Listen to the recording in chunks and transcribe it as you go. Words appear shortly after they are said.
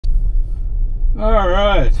All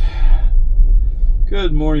right.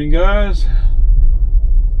 Good morning, guys.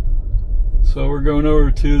 So we're going over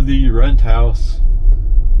to the rent house.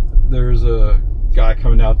 There's a guy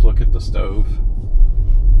coming out to look at the stove.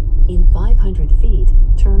 In 500 feet,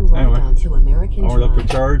 turn right onto American Drive. Up a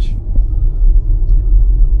charge.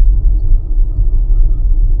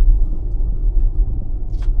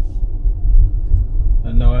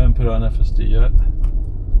 And no, I haven't put on FSD yet.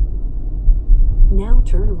 Now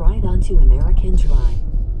turn right onto American Drive.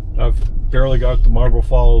 I've barely got the Marble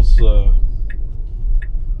Falls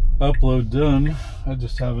upload done. I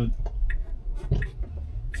just haven't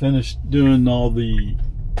finished doing all the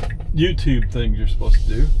YouTube things you're supposed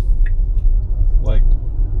to do, like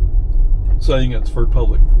saying it's for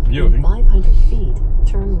public viewing. In 500 feet,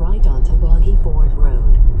 turn right onto Boggy Ford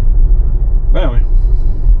Road. Anyway,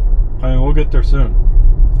 I mean, we'll get there soon.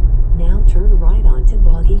 Now turn right onto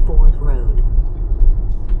Boggy Ford Road.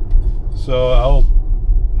 So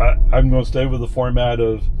I'm going to stay with the format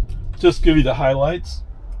of just give you the highlights,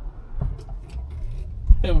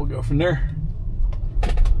 and we'll go from there.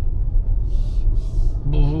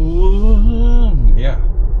 Yeah.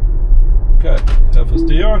 Okay.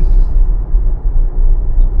 FSD on.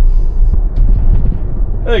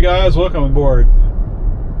 Hey guys, welcome aboard.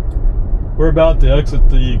 We're about to exit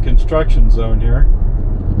the construction zone here.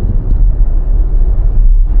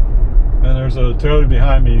 And there's a trailer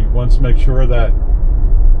behind me who wants to make sure that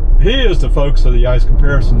he is the focus of the ice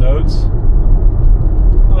comparison notes.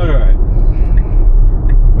 Alright.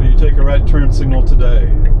 Will you take a right turn signal today?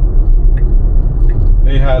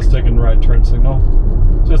 He has taken the right turn signal.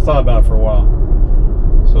 Just thought about it for a while.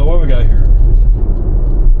 So what we got here?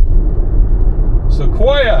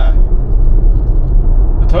 Sequoia!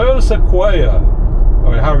 The Toyota Sequoia.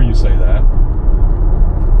 Or however you say that.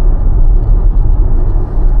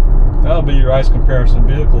 That'll be your ice comparison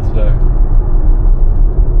vehicle today.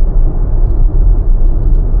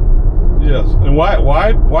 Yes, and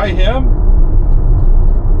why him?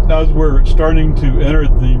 As we're starting to enter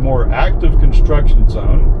the more active construction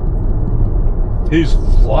zone, he's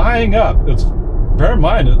flying up. Bear in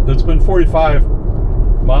mind, it's been 45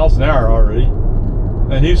 miles an hour already,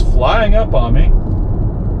 and he's flying up on me.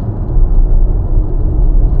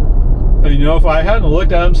 And you know, if I hadn't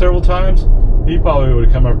looked at him several times, he probably would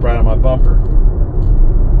have come up right on my bumper.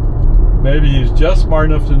 Maybe he's just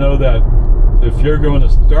smart enough to know that if you're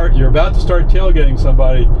about to start tailgating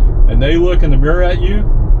somebody and they look in the mirror at you,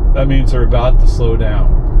 that means they're about to slow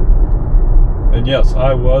down. And yes,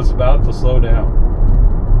 I was about to slow down.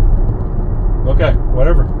 Okay,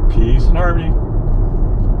 whatever. Peace and harmony.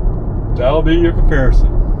 That'll be your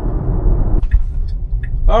comparison.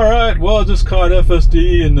 Alright, well, I just caught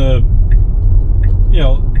FSD in the,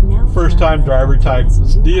 first time driver type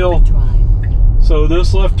deal. So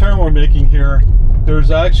this left turn we're making here,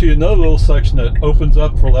 there's actually another little section that opens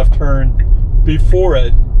up for left turn before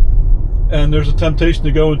it, and there's a temptation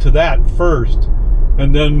to go into that first,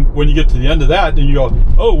 and then when you get to the end of that, then you go,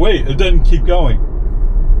 oh wait, it didn't keep going.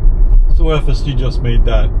 So FSD just made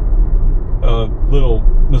that little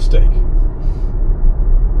mistake.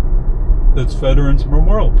 It's Veterans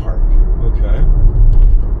Memorial Park. Okay,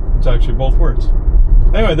 it's actually both words.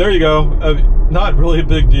 Anyway, there you go. Not really a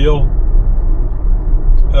big deal.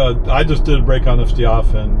 I just did a brake on FSD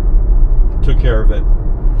off and took care of it.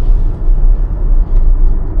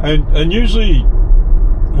 And usually,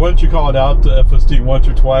 once you call it out to FSD once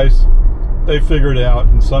or twice, they figure it out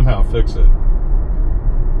and somehow fix it.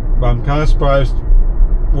 But I'm kind of surprised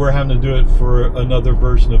we're having to do it for another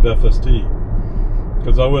version of FSD,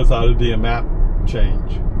 because I would have thought it'd be a map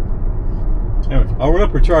change. Anyway, I'll run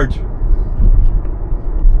up or charge.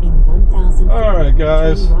 In 1,000 feet, alright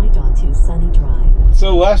guys. turn right onto Sunny Drive.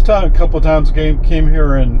 So last time, a couple of times came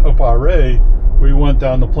here in OpaRay, we went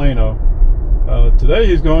down to Plano. Today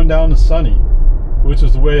he's going down to Sunny, which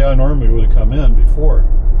is the way I normally would have come in before.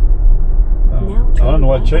 I don't know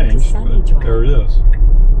what changed, but there it is.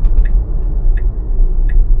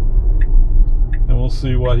 And we'll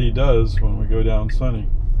see what he does when we go down Sunny.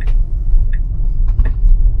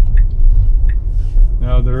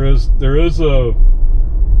 Now there is a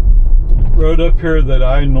road up here that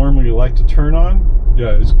I normally like to turn on.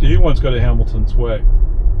 Yeah, he wants to go to Hamilton's Way.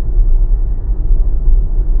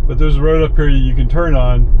 But there's a road up here you can turn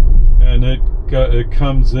on, and it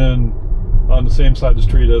comes in on the same side of the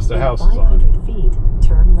street as the house is on. 500 feet,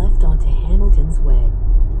 turn left onto Hamilton's Way.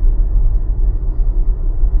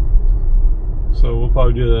 So we'll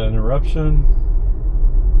probably do that interruption.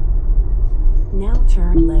 Now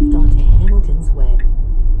turn left onto Hamilton's Way.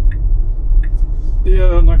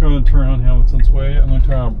 Yeah, I'm not going to turn on Hamilton's Way. I'm going to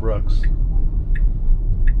turn on Brooks.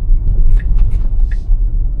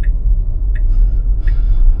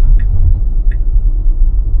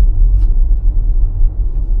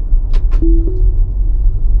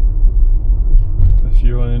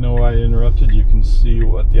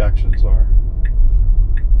 what the actions are.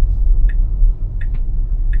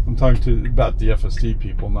 I'm talking about the FSD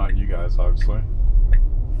people, not you guys, obviously.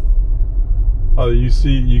 Oh,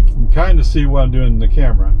 you can kind of see what I'm doing in the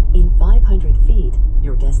camera. In 500 feet,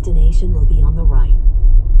 your destination will be on the right.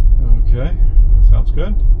 Okay, that sounds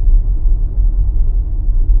good.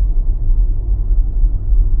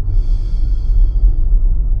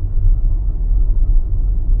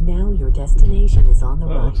 Now your destination is on the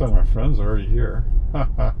right. Looks like my friend's already here. Ha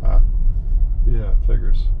ha ha. Yeah,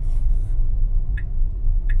 figures.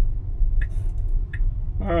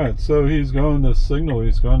 Alright, so he's going to signal,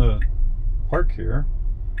 he's going to park here.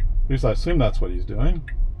 At least I assume that's what he's doing.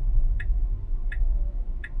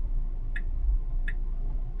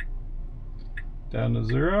 Down to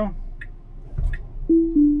 0.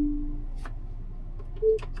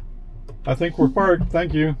 I think we're parked,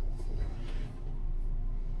 thank you.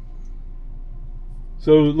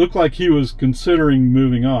 So it looked like he was considering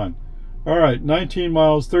moving on. Alright, 19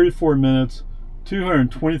 miles, 34 minutes,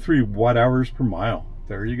 223 watt-hours per mile.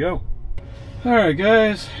 There you go. Alright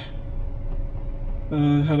guys. How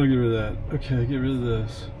do I get rid of that? Okay, get rid of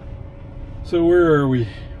this. So where are we?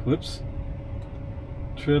 Whoops.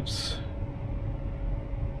 Trips.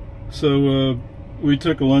 So we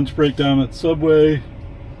took a lunch break down at Subway.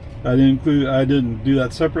 I didn't do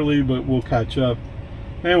that separately, but we'll catch up.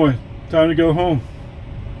 Anyway, time to go home.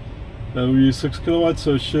 We use 6 kilowatts,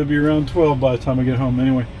 so it should be around 12 by the time I get home.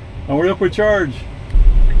 Anyway, and we're up with charge.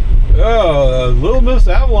 Oh, little Miss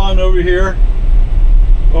Avalon over here.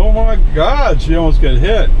 Oh my God, she almost got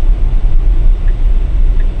hit.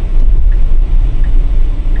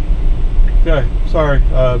 Okay, sorry.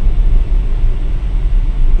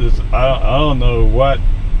 I don't know what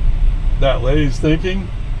that lady's thinking.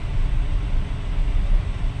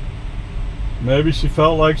 Maybe she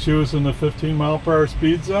felt like she was in the 15-mile-per-hour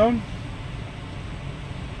speed zone.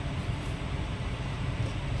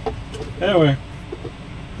 Anyway,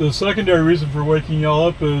 the secondary reason for waking y'all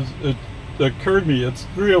up is it occurred to me. It's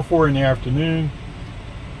 3:04 in the afternoon.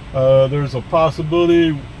 There's a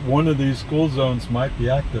possibility one of these school zones might be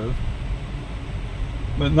active.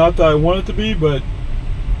 But not that I want it to be, but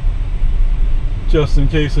just in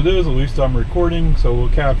case it is, at least I'm recording, so we'll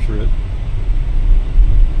capture it.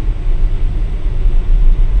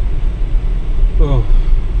 Oh.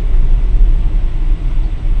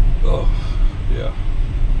 Oh, yeah.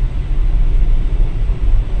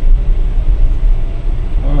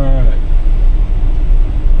 Alright.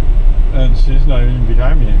 And she's not even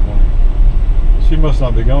behind me anymore. She must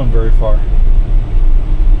not be going very far.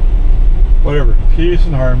 Whatever. Peace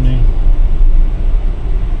and harmony.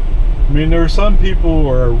 I mean, there are some people who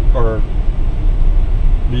are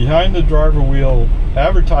behind the driver wheel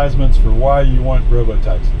advertisements for why you want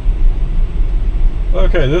robotaxi.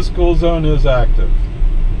 Okay, this school zone is active.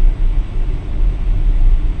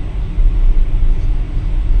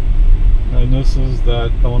 And this is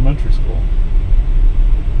that elementary school.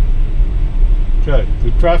 Okay,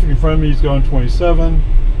 the traffic in front of me is going 27,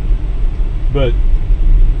 but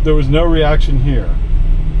there was no reaction here.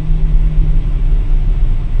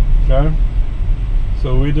 Okay,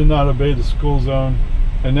 so we did not obey the school zone,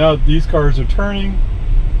 and now these cars are turning.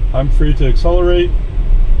 I'm free to accelerate.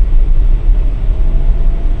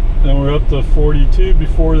 And we're up to 42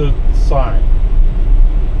 before the sign.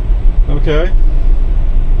 Okay.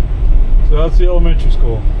 So that's the elementary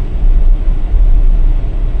school.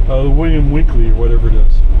 William Winkley, or whatever it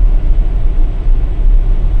is.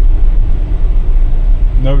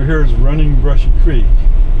 And over here is Running Brushy Creek.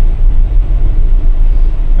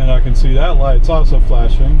 And I can see that light's also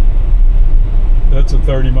flashing. That's a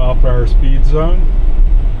 30-mile-per-hour speed zone.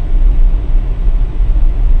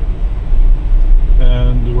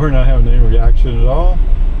 And we're not having any reaction at all.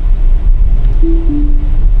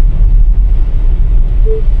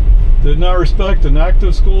 Did not respect an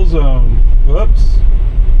active school zone. Whoops.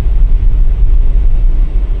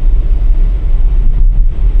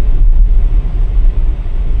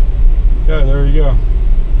 Okay, there you go.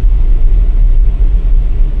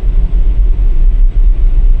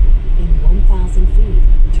 In 1,000 feet,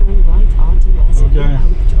 turn right onto West Oak Drive.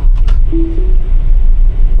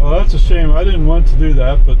 Well, that's a shame. I didn't want to do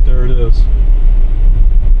that, but there it is.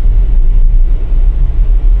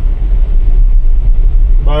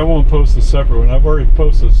 But I won't post a separate one. I've already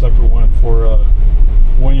posted a separate one for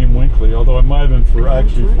William Winkley, although it might have been for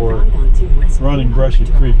actually for Running Brushy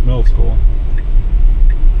Creek Middle School.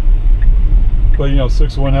 But you know,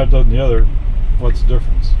 6 of one, half dozen the other. What's the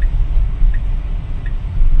difference?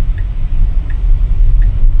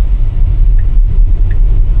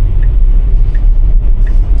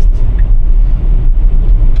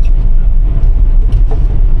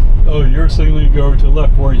 signaling to go over to the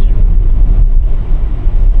left, weren't you?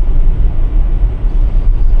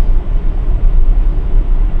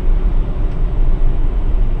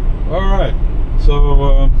 Alright,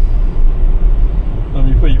 so let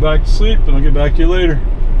me put you back to sleep and I'll get back to you later.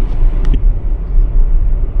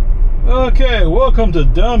 Okay, welcome to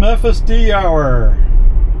Dumb FSD Hour.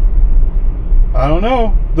 I don't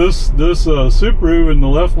know, this Subaru in the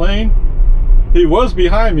left lane, he was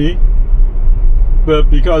behind me, but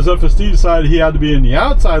because FSD decided he had to be in the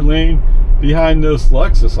outside lane behind this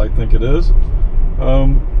Lexus, I think it is,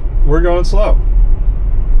 we're going slow.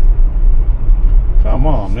 Come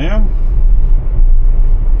on, man.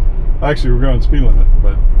 Actually, we're going speed limit,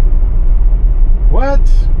 but what?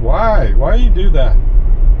 Why? Why do you do that?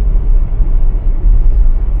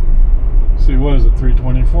 See, what is it,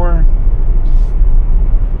 324?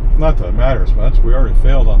 Not that it matters much. We already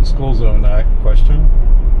failed on the school zone act question.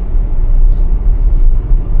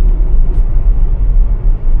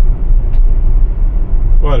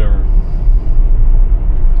 Whatever.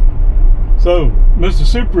 So, Mr.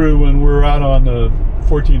 Subaru, when we were out on the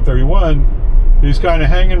 1431, he's kind of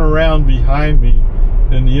hanging around behind me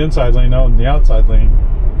in the inside lane, out in the outside lane.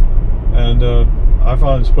 And I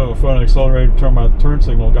finally just put my foot on the accelerator, turned my turn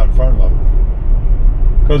signal, and got in front of him.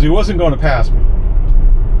 Because he wasn't going to pass me.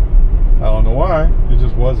 I don't know why, he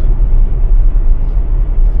just wasn't.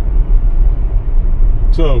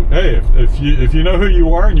 So, hey, if you know who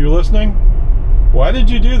you are and you're listening, why did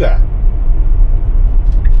you do that?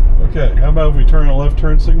 Okay, how about if we turn a left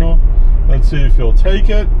turn signal? Let's see if he'll take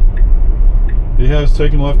it. He has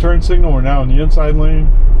taken left turn signal. We're now in the inside lane.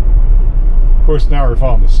 Of course, now we're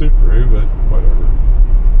following the Subaru, but whatever.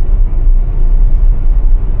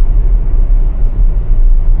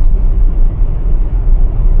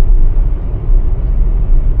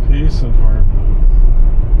 Peace and harmony.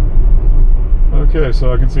 Okay,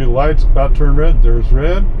 so I can see the lights about to turn red. There's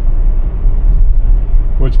red,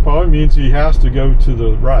 which probably means he has to go to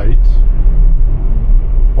the right.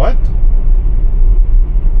 What?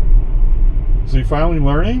 Is he finally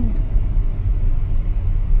learning?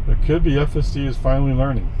 It could be FSD is finally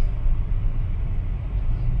learning.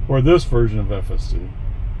 Or this version of FSD.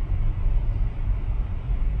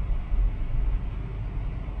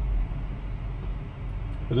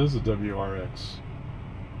 It is a WRX.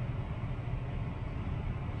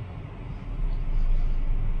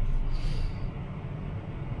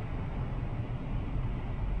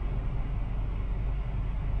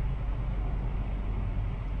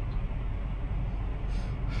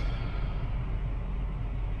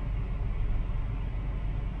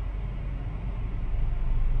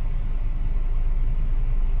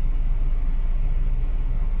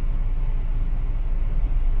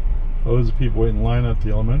 Those are people waiting in line at the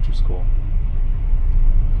elementary school.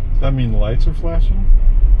 Does that mean the lights are flashing?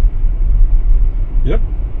 Yep.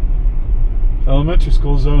 Elementary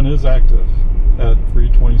school zone is active at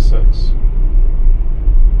 326.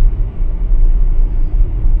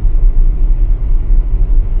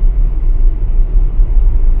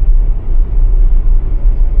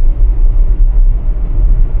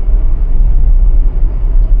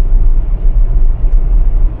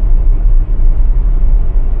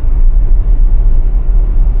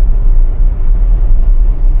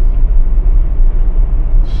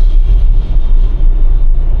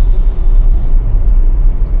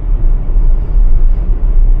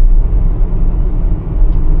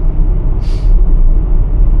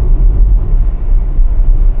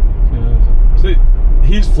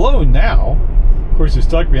 He's flowing now. Of course, he's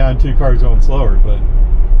stuck behind two cars going slower, but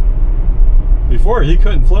before he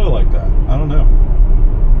couldn't flow like that. I don't know.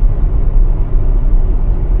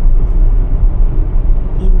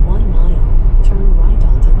 In 1 mile, turn right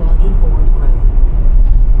onto Boggy Ford Road.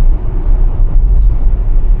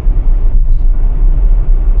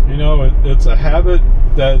 You know, it's a habit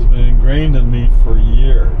that has been ingrained in me for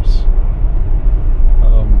years.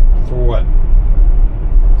 For what?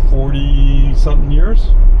 40-something years,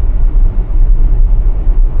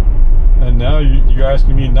 and now you're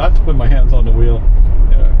asking me not to put my hands on the wheel.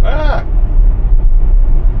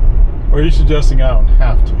 Or are you suggesting I don't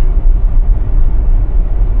have to?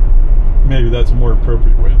 Maybe that's a more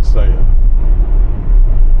appropriate way to say it.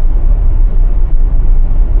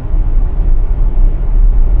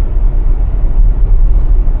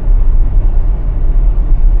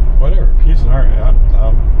 Whatever, peace and harmony.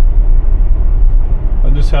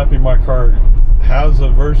 I'm just happy my car has a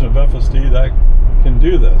version of FSD that can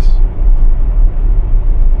do this.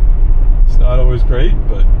 It's not always great,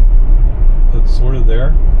 but it's sort of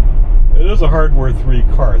there. It is a hardware 3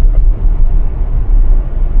 car, though.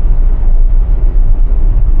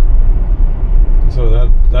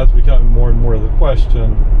 So that's becoming more and more the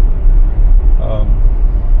question.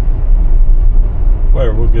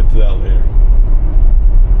 Whatever, we'll get to that later.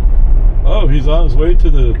 Oh, he's on his way to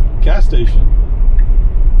the gas station.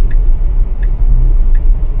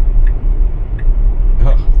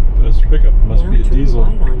 Oh, this pickup must be a diesel.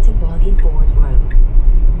 Right onto Boggy Ford Road.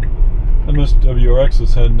 MSWRX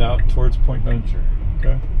is heading out towards Point Venture.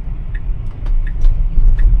 Okay.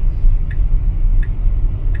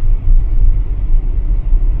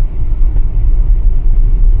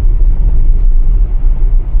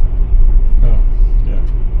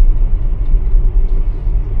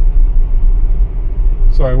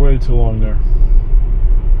 Sorry, I waited too long there.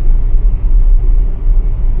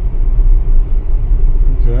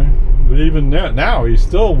 Okay, but even now he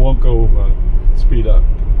still won't go speed up.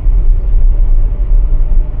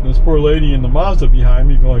 And this poor lady in the Mazda behind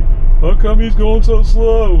me going, how come he's going so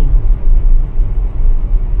slow?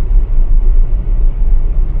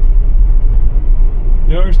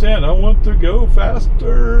 You understand? I want to go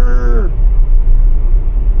faster.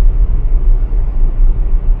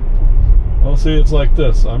 Well, see, it's like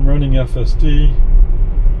this. I'm running FSD,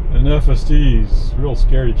 and FSD's real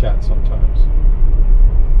scaredy cat sometimes.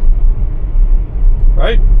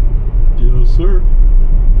 Right? Yes, sir.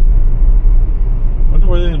 I wonder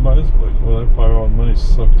why they didn't buy this place. Well, that probably all the money's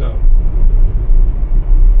sucked out.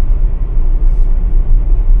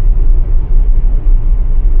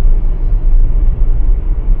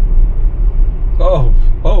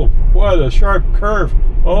 Oh, what a sharp curve.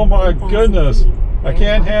 Oh my goodness. I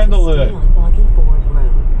can't handle it.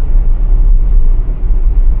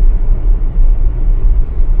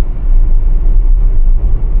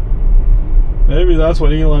 Maybe that's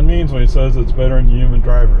what Elon means when he says it's better than the human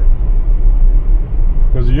driver.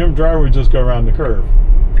 Because the human driver would just go around the curve.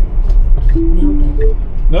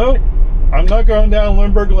 No, I'm not going down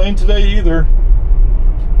Lindbergh Lane today either.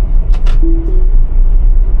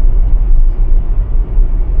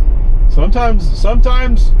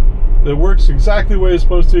 Sometimes it works exactly the way it's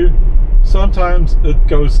supposed to. Sometimes it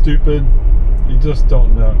goes stupid. You just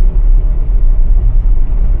don't know.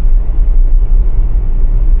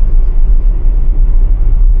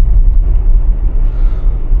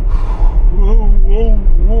 Whoa, whoa,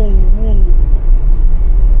 whoa, whoa.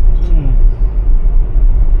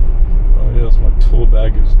 Oh yes, my tool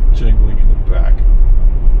bag is jingling in the back.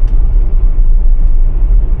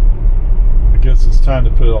 I guess it's time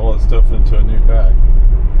to put all that stuff into a new bag.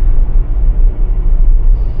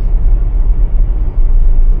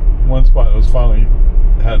 One spot was finally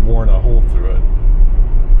had worn a hole through it.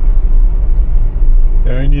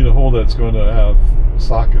 Yeah, you need a hole that's going to have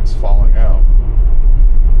sockets falling out.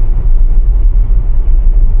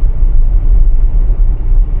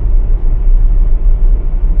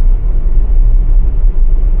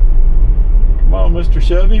 Come on, Mr.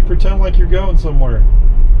 Chevy, pretend like you're going somewhere.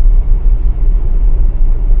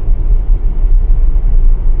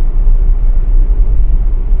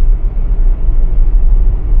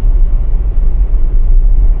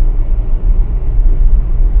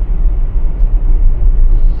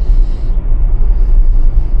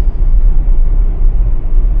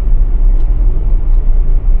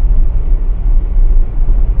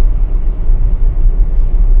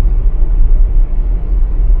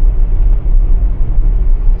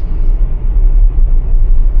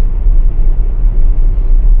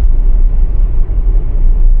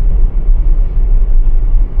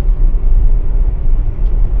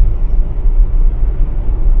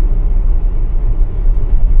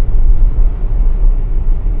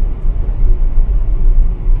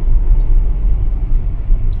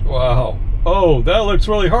 Oh, that looks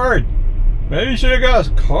really hard. Maybe you should have got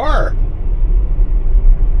a car.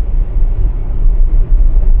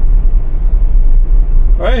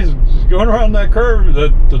 Right, he's going around that curve,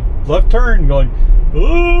 the left turn, going,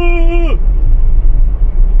 ooh!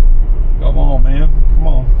 Come on, man, come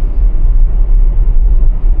on.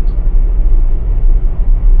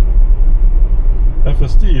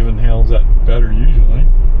 FSD even handles that better usually.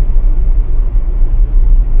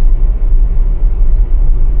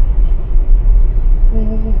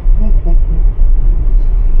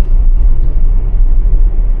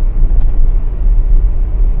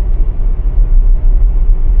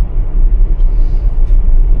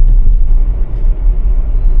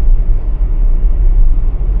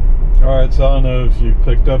 Alright, so I don't know if you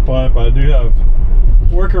picked up on it, but I do have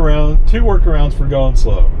two workarounds for going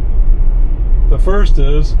slow. The first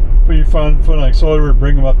is put your foot on the accelerator,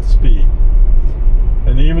 bring him up to speed.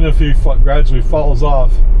 And even if he gradually falls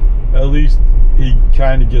off, at least he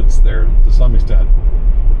kind of gets there to some extent.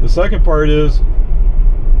 The second part is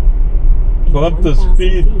bump the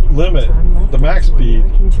speed limit, the max speed,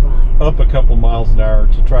 up a couple miles an hour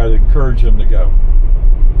to try to encourage him to go.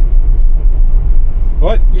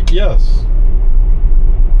 What? Yes.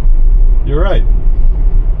 You're right.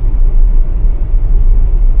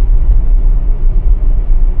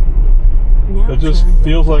 It just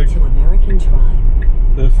feels like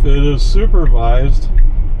if it is supervised,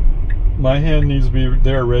 my hand needs to be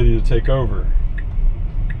there ready to take over.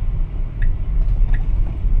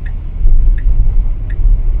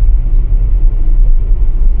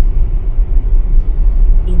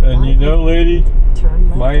 And you know, lady,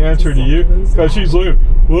 my answer to you, because she's like,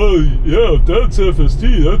 well, yeah, if that's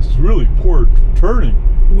FSD, that's really poor turning.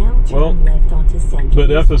 Well, but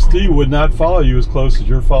FSD would not follow you as close as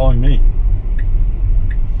you're following me.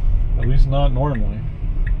 At least not normally.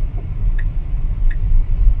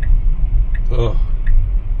 Ugh.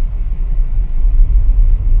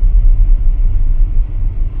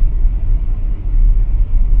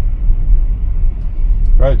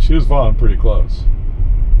 Right, she was following pretty close.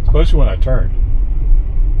 Especially when I turned.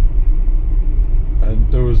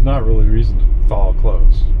 And there was not really a reason to follow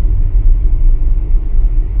close.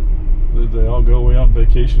 Did they all go away on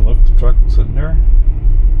vacation and left the truck sitting there?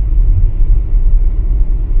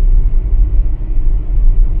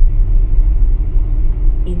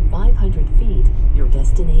 In 500 feet, your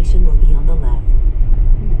destination will be on the left.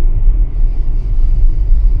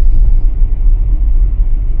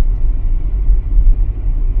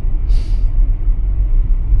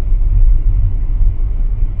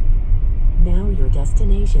 Now your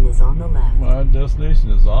destination is on the left. My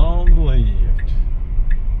destination is on the left.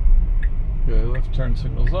 Okay, left turn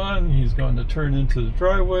signal's on. He's going to turn into the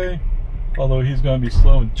driveway. Although he's going to be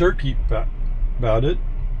slow and jerky about it.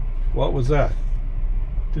 What was that?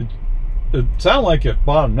 It sounded like it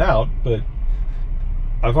bottomed out, but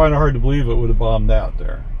I find it hard to believe it would have bombed out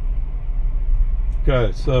there.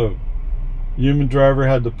 Okay, so human driver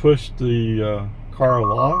had to push the car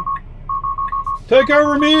along. Take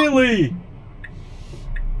over immediately!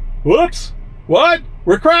 Whoops! What?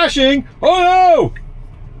 We're crashing! Oh no!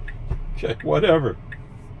 Okay, whatever.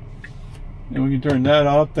 And we can turn that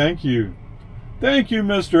off. Thank you. Thank you,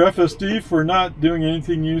 Mr. FSD, for not doing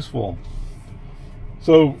anything useful.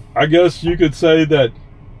 So, I guess you could say that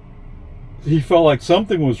he felt like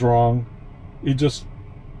something was wrong. He just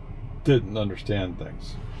didn't understand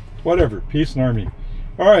things. Whatever. Peace and Army.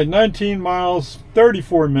 Alright, 19 miles,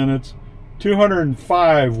 34 minutes,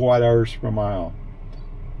 205 watt-hours per mile.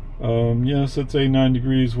 Yes, it's 89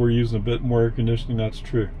 degrees. We're using a bit more air conditioning. That's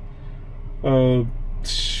true. So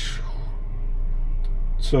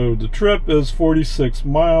the trip is 46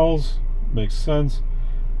 miles. Makes sense.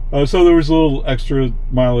 So there was a little extra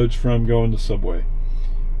mileage from going to Subway.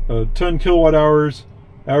 10 kilowatt hours.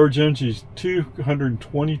 Average energy is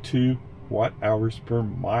 222 watt hours per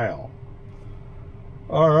mile.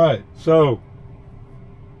 Alright, so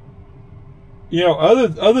you know,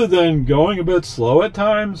 other than going a bit slow at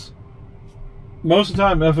times, most of the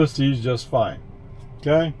time FSD is just fine.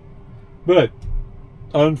 Okay? But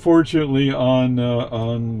unfortunately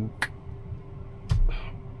on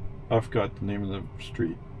I forgot the name of the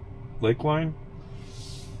street. Lakeline?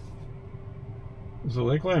 Is it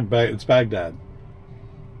Lakeline? It's Baghdad.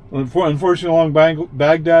 Unfortunately, along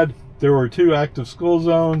Baghdad, there were 2 active school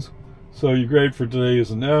zones, so your grade for today is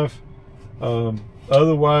an F.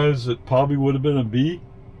 Otherwise, it probably would have been a B.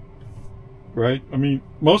 Right? I mean,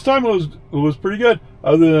 most time it was pretty good,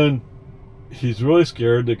 other than he's really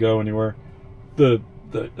scared to go anywhere. The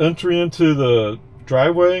entry into the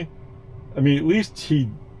driveway, I mean, at least he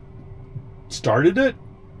started it.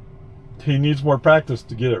 He needs more practice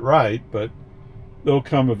to get it right, but they'll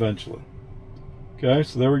come eventually. Okay,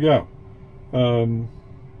 so there we go.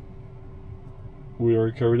 We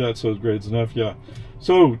already covered that, so his grade's enough. Yeah.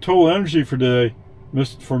 So total energy for today,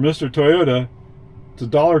 for Mr. Toyota, it's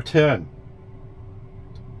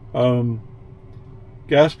 $1.10.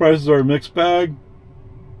 Gas prices are a mixed bag.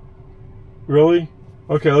 Really?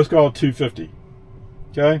 Okay, let's call it $2.50.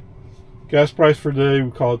 Okay. Gas price for today,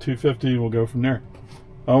 we'll call it $2.50, and we'll go from there.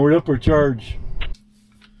 Onward, upward charge.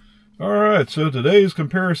 Alright, so today's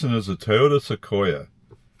comparison is a Toyota Sequoia.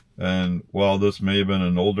 And while this may have been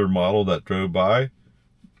an older model that drove by,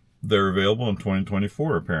 they're available in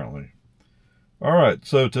 2024 apparently. Alright,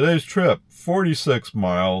 so today's trip, 46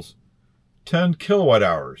 miles, 10 kilowatt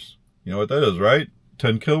hours. You know what that is, right?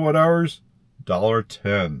 10 kilowatt hours,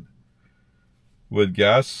 $1.10. With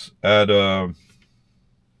gas at,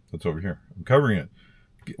 that's over here. I'm covering it.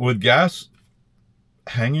 With gas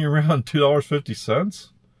hanging around $2.50,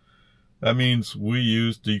 that means we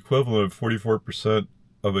used the equivalent of 44%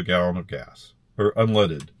 of a gallon of gas, or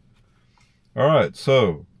unleaded. All right,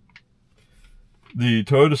 so the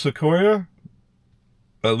Toyota Sequoia,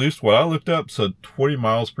 at least what I looked up, said 20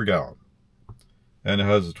 miles per gallon. And it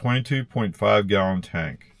has a 22.5 gallon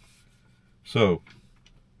tank. So,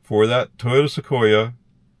 for that Toyota Sequoia,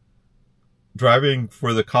 driving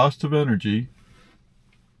for the cost of energy,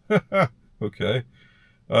 okay,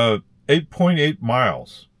 8.8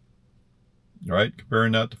 miles, right?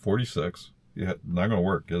 Comparing that to 46, yeah, not going to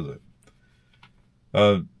work, is it?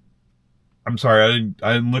 I'm sorry,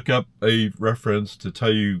 I didn't look up a reference to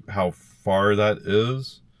tell you how far that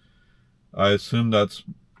is. I assume that's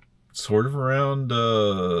sort of around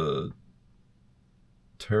not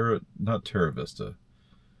Terra Vista,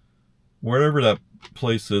 wherever that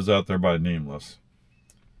place is out there by Nameless.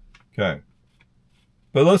 Okay,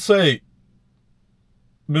 but let's say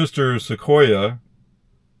Mr. Sequoia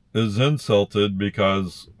is insulted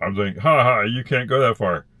because I'm saying, ha ha, you can't go that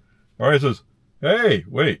far. All right, he says, hey,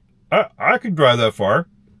 wait, I can drive that far.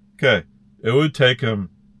 Okay, it would take him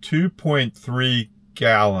 2.3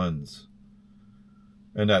 gallons.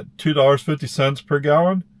 And at $2.50 per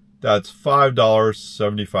gallon, that's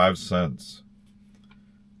 $5.75.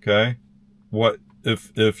 Okay? What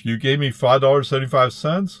if you gave me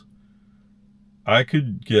 $5.75, I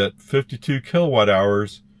could get 52 kilowatt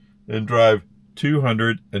hours and drive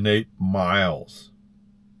 208 miles.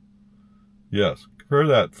 Yes, compare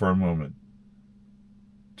that for a moment.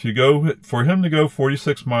 For him to go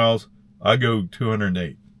 46 miles, I go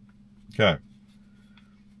 208. Okay.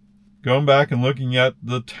 Going back and looking at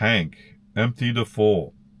the tank, empty to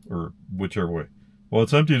full, or whichever way. Well,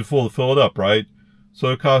 it's empty to full to fill it up, right? So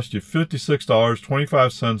it costs you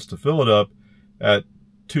 $56.25 to fill it up at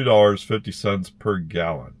 $2.50 per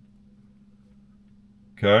gallon.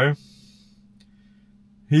 Okay?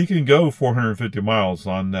 He can go 450 miles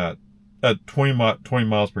on that. At 20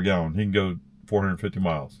 miles per gallon, he can go 450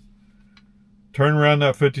 miles. Turn around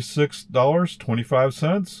that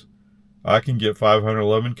 $56.25. I can get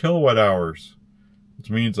 511 kilowatt hours,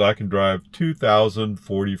 which means I can drive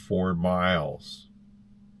 2,044 miles.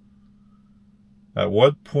 At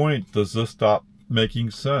what point does this stop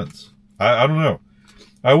making sense? I don't know.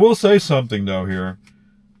 I will say something though here.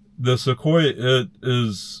 The Sequoia, it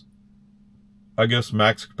is, I guess,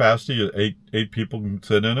 max capacity. Eight people can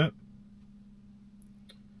sit in it.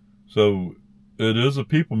 So it is a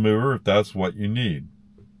people mover if that's what you need.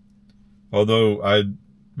 Although I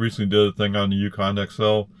recently did a thing on the Yukon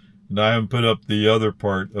XL, and I haven't put up the other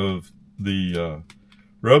part of the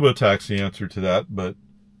robotaxi answer to that, but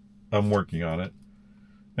I'm working on it.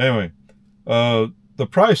 Anyway, the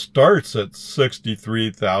price starts at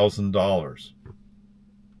 $63,000.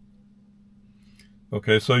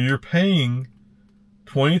 Okay, so you're paying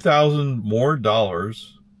 $20,000 more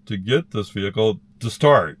to get this vehicle to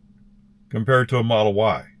start, compared to a Model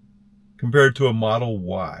Y.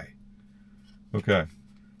 Okay.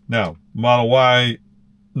 Now, Model Y,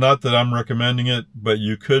 not that I'm recommending it, but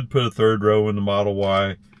you could put a third row in the Model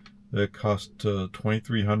Y. It cost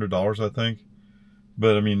 $2,300, I think.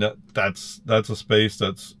 But I mean, that's a space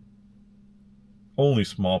that's only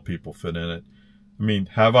small people fit in it. I mean,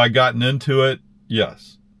 have I gotten into it?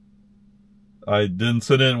 Yes. I didn't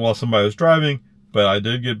sit in it while somebody was driving, but I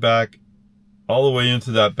did get back all the way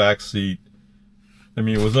into that back seat. I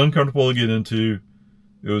mean, it was uncomfortable to get into.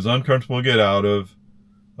 It was uncomfortable to get out of.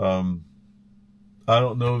 I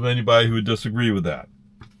don't know of anybody who would disagree with that.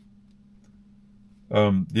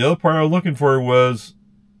 The other part I was looking for was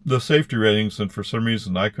the safety ratings, and for some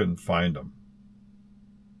reason I couldn't find them.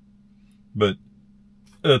 But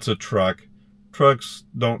it's a truck. Trucks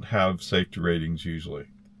don't have safety ratings usually.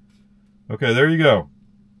 Okay, there you go.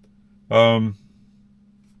 And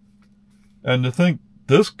to think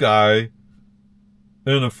this guy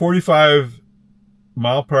in a 45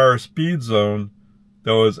 mile per hour speed zone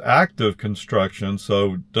that was active construction,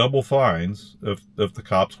 so double fines if the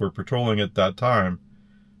cops were patrolling at that time.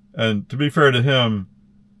 And to be fair to him,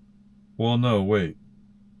 well, no, wait.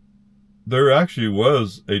 There actually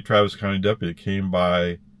was a Travis County deputy that came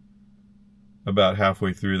by about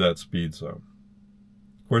halfway through that speed zone.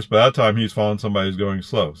 Of course, by that time, he's following somebody who's going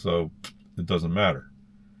slow, so it doesn't matter.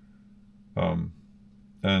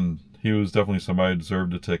 And he was definitely somebody who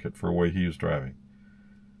deserved a ticket for the way he was driving.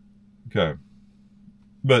 Okay.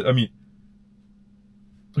 But, I mean,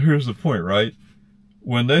 here's the point, right?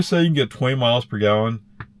 When they say you can get 20 miles per gallon,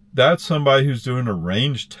 that's somebody who's doing a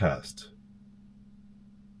range test.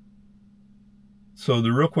 So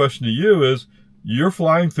the real question to you is, you're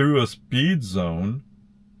flying through a speed zone.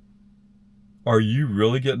 Are you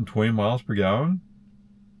really getting 20 miles per gallon?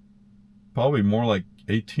 Probably more like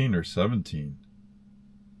 18 or 17.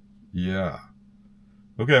 Yeah.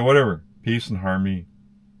 Okay, whatever. peace and harmony.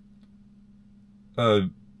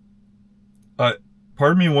 Part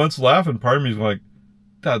of me wants to laugh, and part of me is like,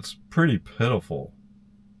 that's pretty pitiful.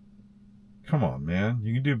 Come on, man.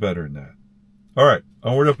 You can do better than that. All right.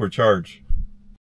 Onward, upward, charge.